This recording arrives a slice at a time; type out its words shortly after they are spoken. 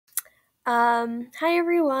Hi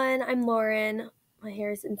everyone, I'm Lauren. My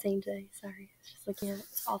hair is insane today, sorry. Just looking at it,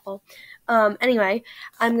 it's awful. Anyway,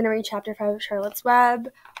 I'm gonna read chapter 5 of Charlotte's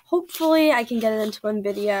Web. Hopefully I can get it into one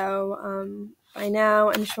video. By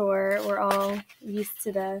now I'm sure we're all used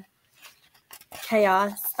to the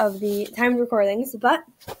chaos of the timed recordings, but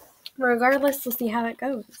regardless, we'll see how it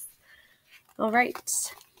goes.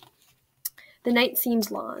 Alright. The night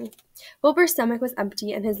seemed long. Wilbur's stomach was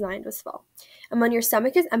empty and his mind was full. And when your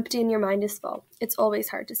stomach is empty and your mind is full, it's always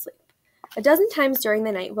hard to sleep. A dozen times during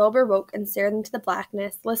the night, Wilbur woke and stared into the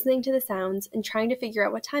blackness, listening to the sounds and trying to figure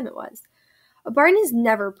out what time it was. A barn is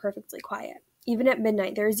never perfectly quiet. Even at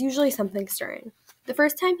midnight, there is usually something stirring. The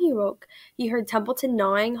first time he woke, he heard Templeton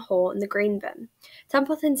gnawing a hole in the grain bin.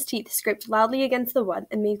 Templeton's teeth scraped loudly against the wood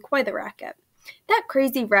and made quite a racket. That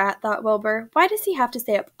crazy rat, thought Wilbur. Why does he have to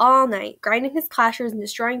stay up all night, grinding his clashers and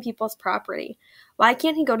destroying people's property? Why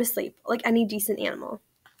can't he go to sleep, like any decent animal?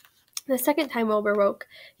 The second time Wilbur woke,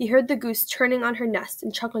 he heard the goose churning on her nest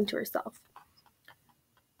and chuckling to herself.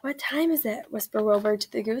 "What time is it?" whispered Wilbur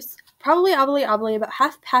to the goose. "Probably obbly about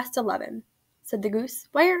 11:30, said the goose.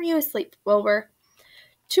 "Why aren't you asleep, Wilbur?"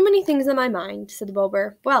 "Too many things on my mind," said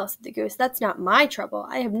Wilbur. "Well," said the goose, "that's not my trouble.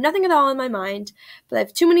 I have nothing at all on my mind, but I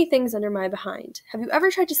have too many things under my behind. Have you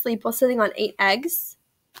ever tried to sleep while sitting on 8 eggs?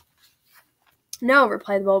 "No,"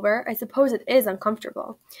 replied Wilbur. "I suppose it is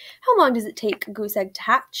uncomfortable." "How long does it take a goose egg to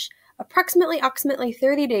hatch?" Approximately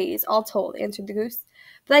 30 days, all told," answered the goose.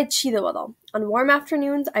 "But I cheat a little. On warm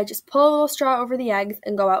afternoons, I just pull a little straw over the eggs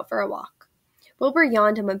and go out for a walk." Wilbur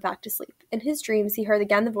yawned and went back to sleep. In his dreams, he heard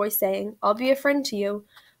again the voice saying, "I'll be a friend to you.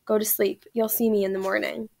 Go to sleep. You'll see me in the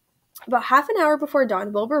morning." About half an hour before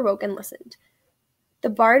dawn, Wilbur woke and listened. The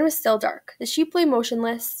barn was still dark. The sheep lay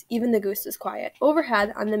motionless. Even the goose was quiet.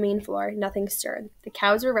 Overhead, on the main floor, nothing stirred. The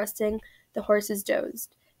cows were resting. The horses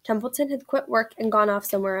dozed. Templeton had quit work and gone off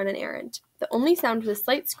somewhere on an errand. The only sound was a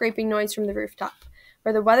slight scraping noise from the rooftop,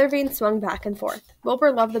 where the weather vane swung back and forth.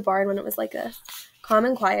 Wilbur loved the barn when it was like this, calm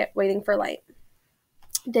and quiet, waiting for light.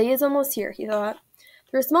 Day is almost here, he thought.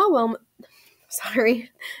 Through a small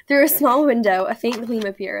window, a faint gleam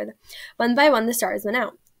appeared. One by one, the stars went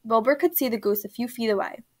out. Wilbur could see the goose a few feet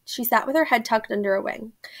away. She sat with her head tucked under a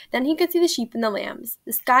wing. Then he could see the sheep and the lambs.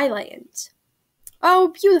 The sky lightened. "Oh,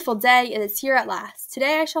 beautiful day! It is here at last.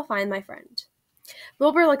 Today I shall find my friend."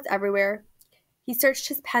 Wilbur looked everywhere. He searched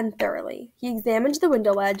his pen thoroughly. He examined the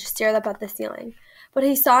window ledge, stared up at the ceiling. But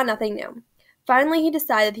he saw nothing new. Finally, he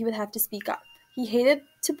decided he would have to speak up. He hated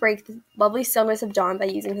to break the lovely stillness of dawn by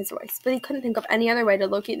using his voice, but he couldn't think of any other way to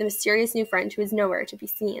locate the mysterious new friend who was nowhere to be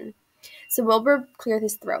seen. So Wilbur cleared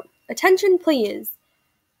his throat. "Attention, please,"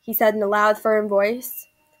 he said in a loud, firm voice.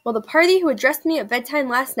 "Will the party who addressed me at bedtime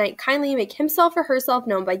last night kindly make himself or herself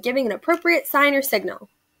known by giving an appropriate sign or signal?"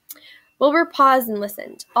 Wilbur paused and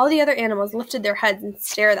listened. All the other animals lifted their heads and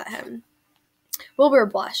stared at him. Wilbur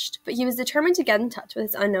blushed, but he was determined to get in touch with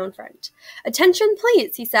his unknown friend. "Attention,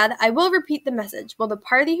 please," he said. "I will repeat the message. Will the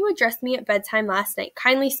party who addressed me at bedtime last night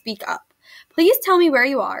kindly speak up? Please tell me where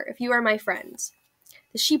you are, if you are my friend."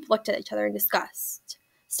 The sheep looked at each other in disgust.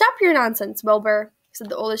 "Stop your nonsense, Wilbur," said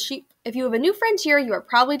the oldest sheep. "If you have a new friend here, you are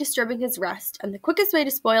probably disturbing his rest, and the quickest way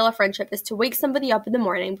to spoil a friendship is to wake somebody up in the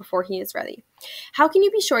morning before he is ready. How can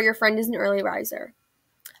you be sure your friend is an early riser?"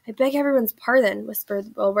 "I beg everyone's pardon,"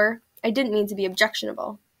 whispered Wilbur. "I didn't mean to be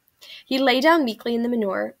objectionable." He lay down meekly in the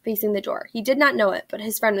manure, facing the door. He did not know it, but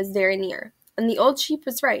his friend was very near. And the old sheep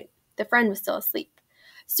was right. The friend was still asleep.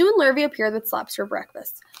 Soon Lurvy appeared with slops for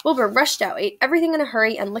breakfast. Wilbur rushed out, ate everything in a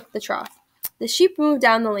hurry, and licked the trough. The sheep moved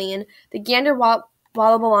down the lane. The gander wallowed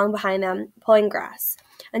along behind them, pulling grass.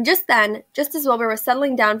 And just then, just as Wilbur was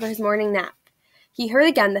settling down for his morning nap, he heard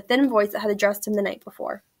again the thin voice that had addressed him the night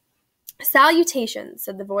before. "Salutations,"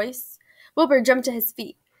 said the voice. Wilbur jumped to his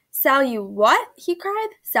feet. "What?" he cried.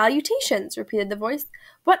 "Salutations," repeated the voice.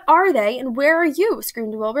 "What are they, and where are you?"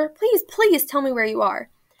 screamed Wilbur. Please tell me where you are."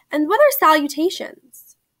 "And what are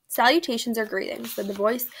salutations?" "Salutations are greetings," said the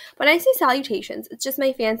voice. "When I say salutations, it's just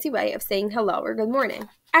my fancy way of saying hello or good morning.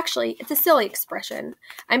 Actually, it's a silly expression.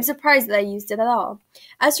 I'm surprised that I used it at all.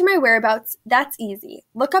 As for my whereabouts, that's easy.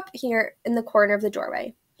 Look up here in the corner of the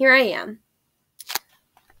doorway. Here I am.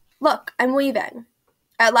 Look, I'm waving."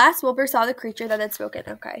 At last, Wilbur saw the creature that had spoken.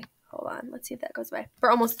 Okay, hold on. Let's see if that goes away.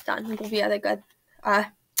 We're almost done. We'll be at a good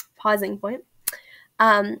pausing point.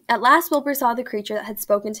 At last, Wilbur saw the creature that had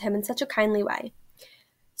spoken to him in such a kindly way.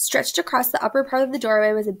 Stretched across the upper part of the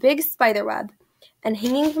doorway was a big spider web, and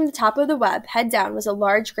hanging from the top of the web, head down, was a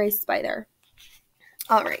large gray spider.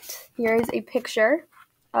 All right, here is a picture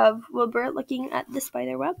of Wilbur looking at the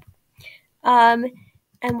spider web.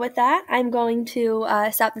 And with that, I'm going to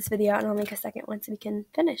stop this video and I'll make a second one so we can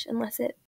finish, unless it